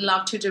 but I would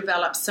love to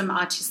develop some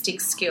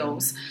artistic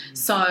skills.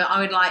 So I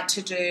would like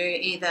to do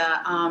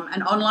either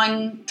an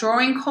online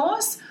drawing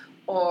course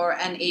or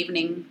an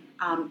evening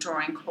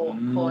drawing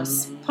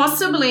course.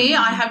 Possibly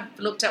I have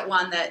looked at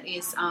one that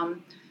is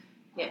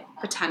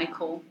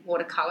botanical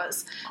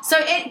watercolours. So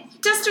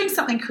just doing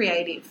something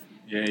creative.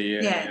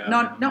 Yeah.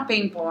 Not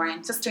being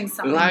boring, just doing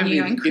something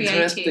new and creative.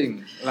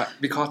 Interesting.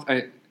 Because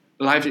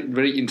life is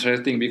very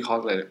interesting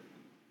because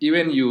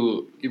even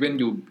you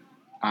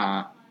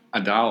are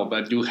adult,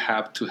 but you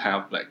have to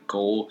have like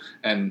goal,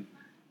 and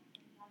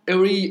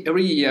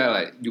every year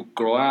like you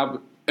grow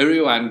up,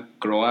 everyone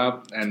grow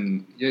up,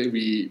 and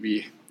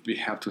we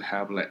have to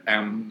have like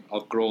aim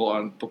or grow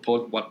and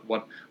propose what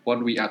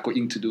we are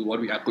going to do,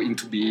 what we are going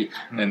to be,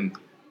 and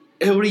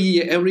every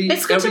year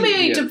it's good to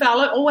be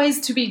always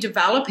to be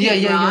developing,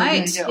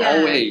 right?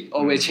 Yeah.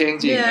 Always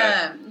changing.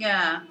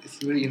 Yeah.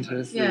 It's really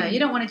interesting. Yeah, you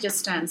don't want to just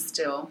stand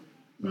still.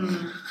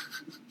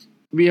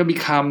 We have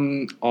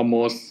become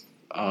almost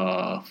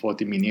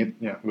 40 minutes.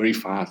 Yeah, very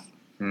fast.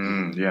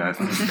 Yes.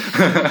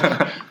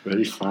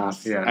 Very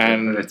fast. Yeah,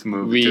 and let's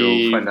move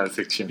to final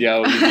section.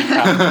 Yeah,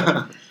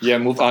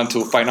 move on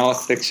to final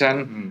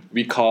section.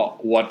 We call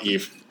What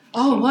If.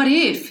 Oh, what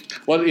if?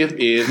 What if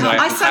is like...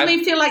 I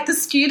suddenly feel like the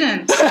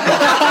student. Just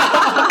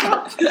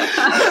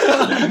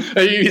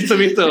a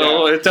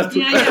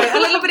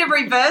little bit of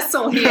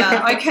reversal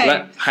here. Okay.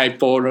 Like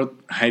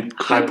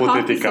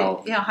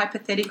hypothetical.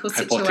 Hypothetical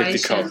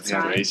situations.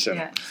 Right?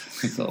 Yeah.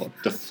 So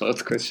the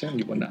first question,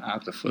 you want to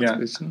ask the first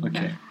question?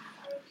 Okay. Yeah.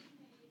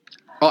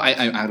 Oh, I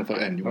asked the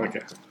first and okay.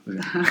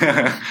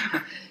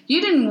 You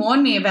didn't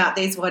warn me about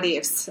these what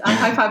ifs. I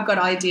hope I've got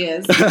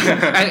ideas.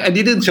 I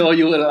didn't show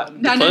you the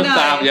first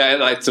time. Yeah,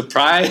 like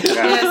surprise.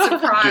 Yeah,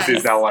 surprise. This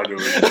is how I do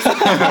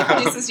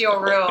it. This is your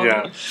rule.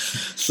 Yeah.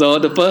 So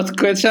the first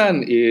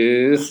question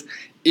is,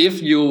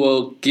 if you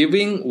were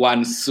giving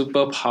one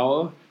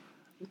superpower,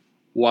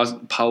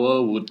 what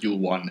power would you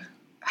want?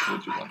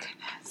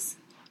 Goodness.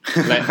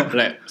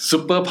 like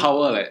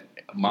superpower, like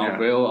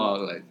Marvel or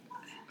like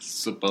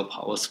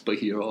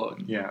superhero.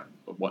 Yeah.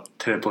 What?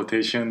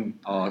 Teleportation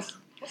or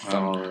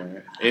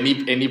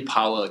any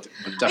power.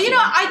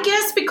 I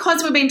guess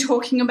because we've been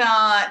talking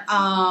about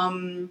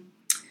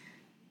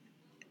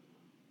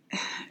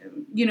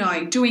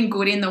doing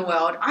good in the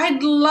world,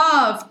 I'd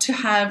love to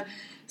have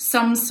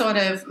some sort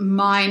of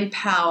mind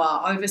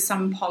power over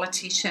some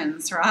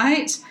politicians,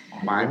 right?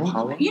 Mind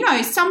power? You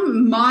know,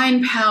 some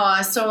mind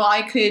power, so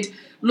I could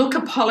look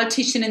a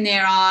politician in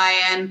their eye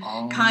and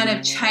kind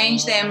of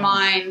change their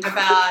mind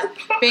about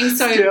being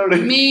so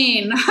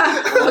mean. Is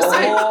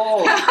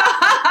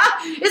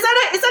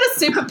that a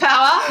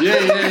superpower?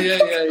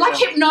 Yeah. Like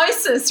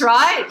hypnosis,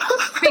 right?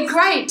 Be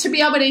great to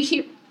be able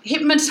to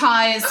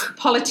hypnotize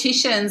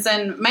politicians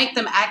and make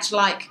them act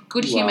like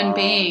good human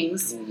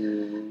beings.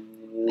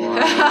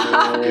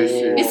 Wow.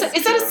 Is that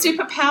a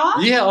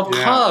superpower? Yeah, of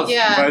course.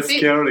 Yeah, but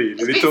scary.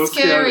 It's a bit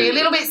scary. A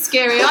little bit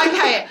scary.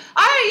 Okay.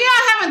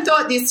 I haven't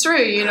thought this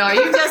through, you know.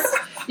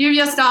 You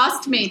just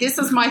asked me. This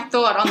is my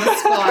thought on the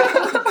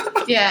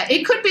spot. Yeah,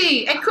 it could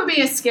be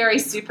a scary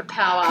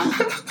superpower.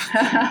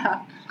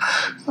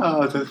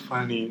 Oh, that's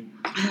funny.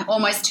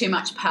 Almost too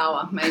much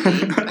power, maybe.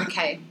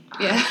 Okay.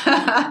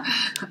 Yeah.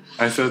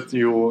 I thought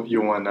you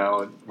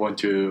want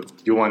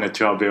to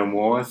travel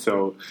more,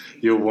 so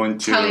you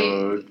want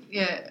to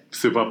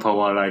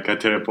superpower like a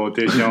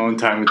teleportation,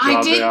 time travel.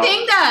 I did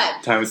think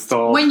that. Time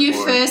stop. When you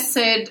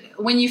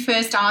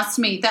first asked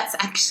me, that's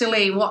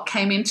actually what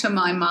came into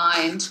my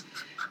mind.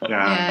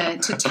 Yeah,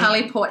 to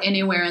teleport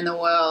anywhere in the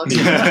world.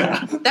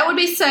 Yeah. That would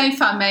be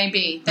safer,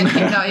 maybe, than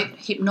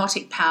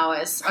hypnotic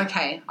powers.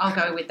 Okay, I'll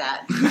go with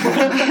that.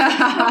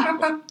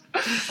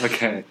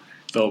 Okay.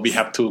 So we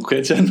have 2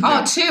 questions.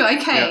 Oh, 2,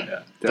 okay.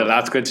 Yeah. The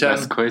last question.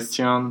 Last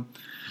question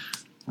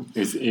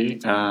is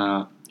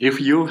if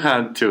you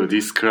had to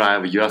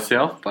describe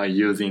yourself by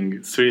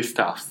using 3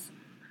 stuffs,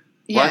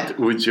 what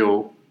would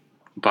you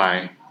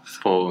buy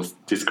for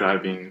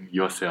describing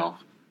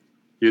yourself?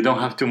 You don't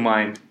have to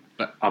mind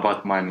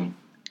about money.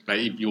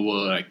 Like if you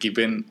were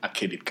given a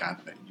credit card,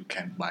 you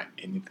can buy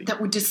anything. That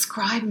would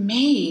describe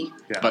me.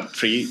 Yeah. But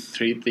three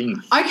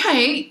things.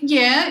 Okay,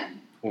 yeah.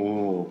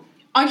 Oh.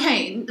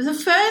 Okay, the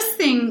first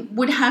thing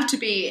would have to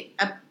be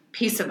a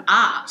piece of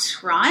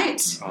art,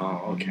 right?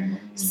 Oh, okay.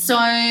 So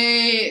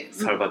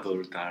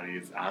Salvador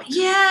Dali's art.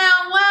 Yeah,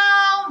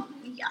 well,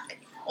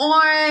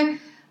 or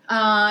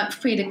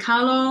Frida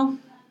Kahlo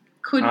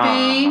could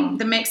be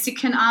the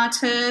Mexican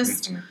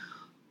artist,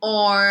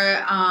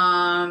 or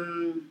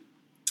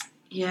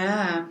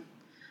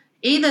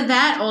either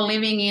that or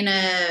living in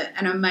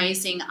an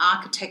amazing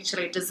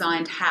architecturally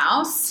designed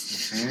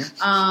house.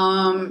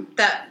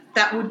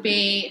 That would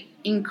be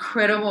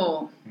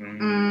incredible.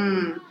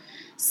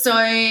 So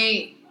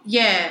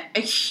yeah,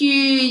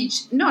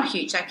 not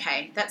huge,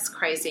 okay, that's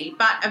crazy,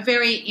 but a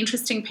very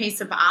interesting piece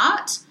of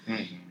art,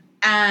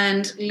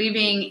 and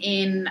living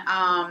in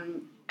a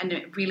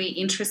really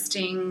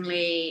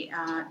interestingly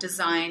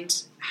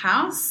designed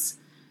house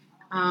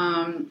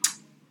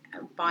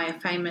by a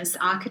famous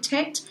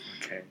architect.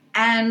 Okay.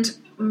 And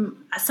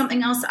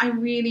something else I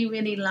really,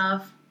 really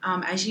love,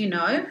 as you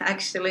know,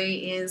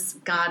 actually, is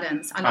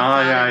gardens. I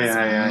love gardens.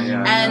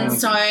 Yeah. And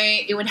so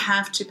it would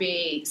have to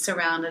be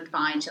surrounded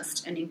by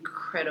just an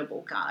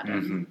incredible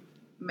garden.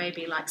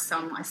 Maybe like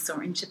some I saw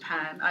in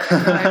Japan. I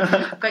don't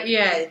know. But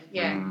yeah.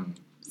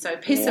 So a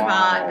piece of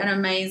art, an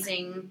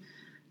amazing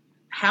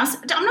house.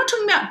 I'm not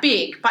talking about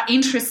big, but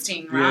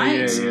interesting,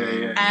 right?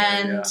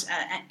 And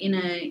in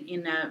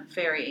a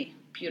very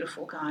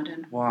beautiful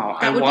garden. Wow.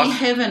 That would be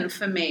heaven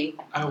for me.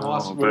 I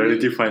was very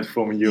different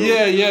from you.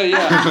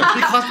 Yeah.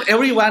 Because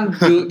everyone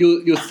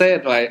you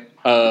said like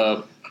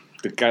the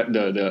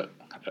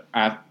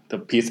art, the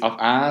piece of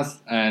art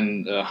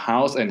and the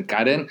house and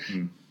garden.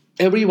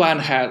 Everyone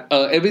had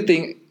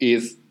everything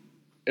is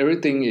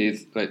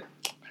like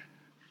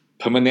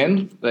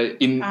permanent, like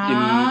in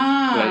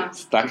like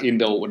stuck in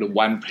the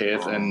one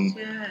place, and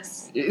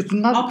it's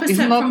not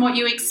opposite from what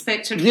you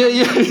expected. Yeah.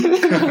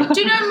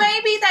 Do you know,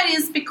 maybe that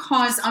is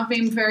because I've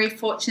been very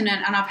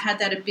fortunate and I've had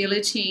that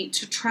ability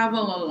to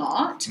travel a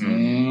lot,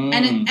 and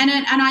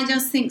I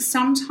just think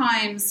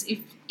sometimes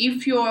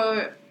if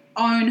your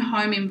own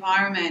home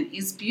environment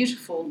is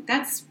beautiful,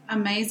 that's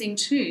amazing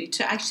too.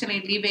 To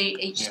actually live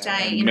each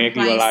day in make a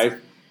place, your life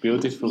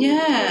beautiful.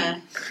 Yeah.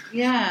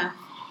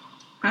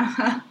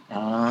 So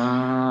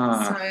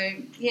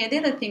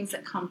they're the things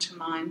that come to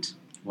mind.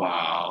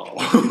 Wow.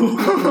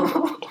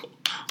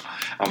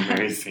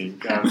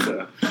 Amazing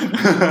answer.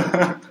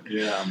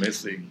 Yeah,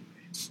 amazing.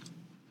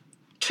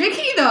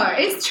 Tricky though.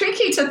 It's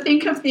tricky to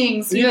think of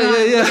things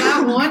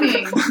without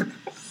warning.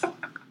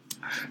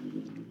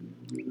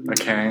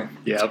 Okay.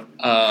 Yep.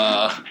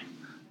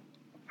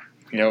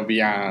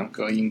 We are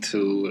going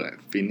to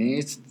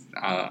finish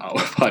our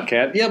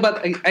podcast. Yeah,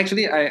 but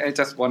I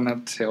just want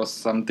to tell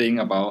something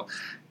about.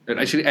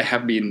 Actually, I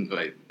have been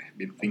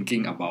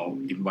thinking about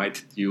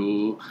inviting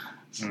you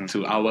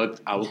to our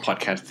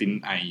podcast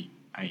since I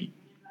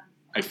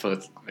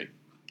first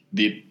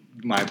did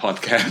my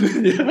podcast.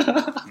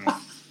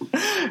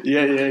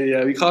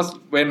 Yeah. Because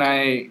when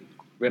I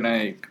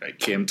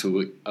came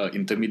to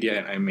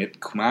intermediate, I met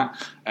Kuma,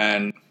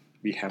 and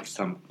we have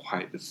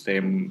quite the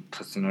same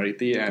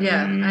personality.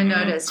 And I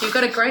noticed you've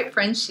got a great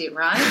friendship,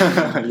 right?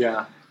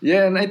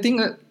 Yeah, and I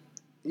think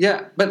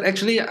but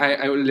actually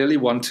I really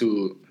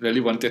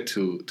wanted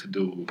to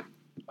do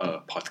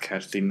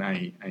podcast since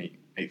I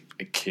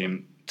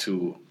came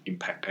to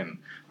Impact, and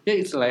yeah,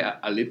 it's like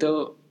a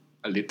little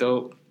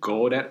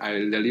goal that I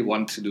really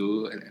wanted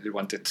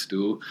to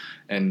do,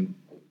 and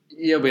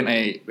yeah, when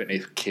I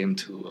came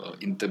to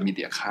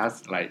intermediate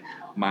class, like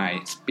my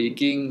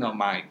speaking or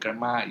my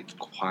grammar is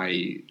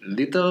quite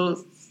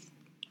little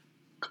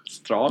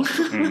strong.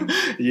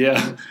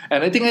 Yeah,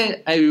 and I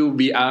think I will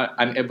be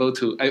unable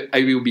to.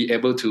 I will be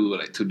able to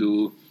like to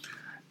do.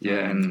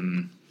 Yeah,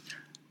 and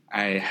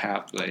I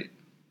have like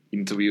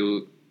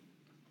interviewed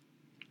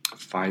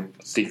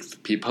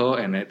 5-6 people,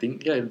 and I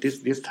think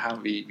this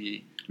time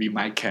we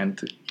might can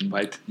to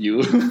invite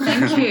you.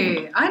 Thank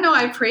you. I know,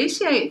 I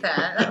appreciate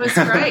that. That was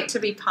great to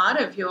be part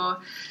of your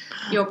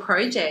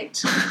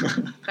project.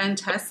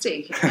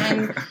 Fantastic.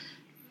 And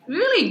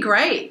really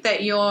great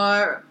that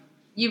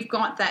you've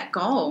got that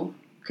goal,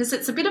 because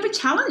it's a bit of a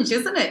challenge,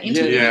 isn't it?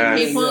 Interviewing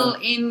people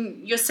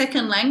in your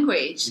second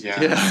language. Yeah.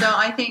 So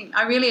I think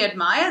I really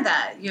admire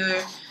that.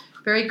 You're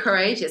very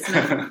courageous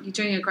and you're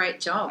doing a great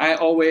job. I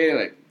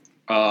always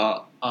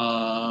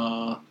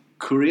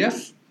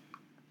curious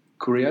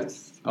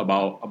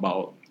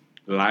about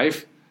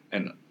life,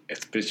 and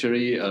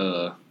especially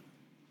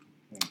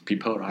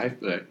people life,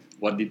 like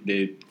what did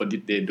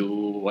they do,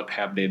 what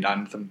have they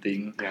done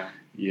something.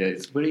 Yeah,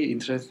 it's very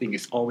interesting.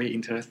 It's always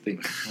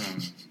interesting.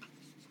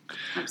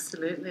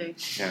 Absolutely.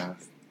 Yeah.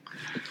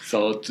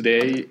 So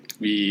today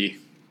we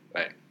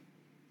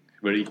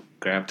very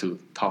glad to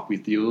talk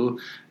with you.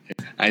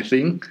 I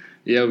think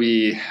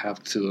we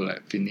have to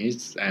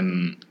finish,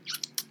 and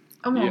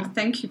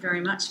thank you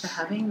very much for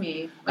having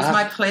me. It was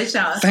my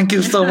pleasure. Thank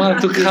you so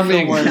much for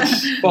coming.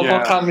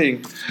 For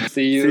coming.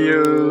 See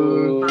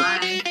you.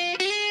 Bye.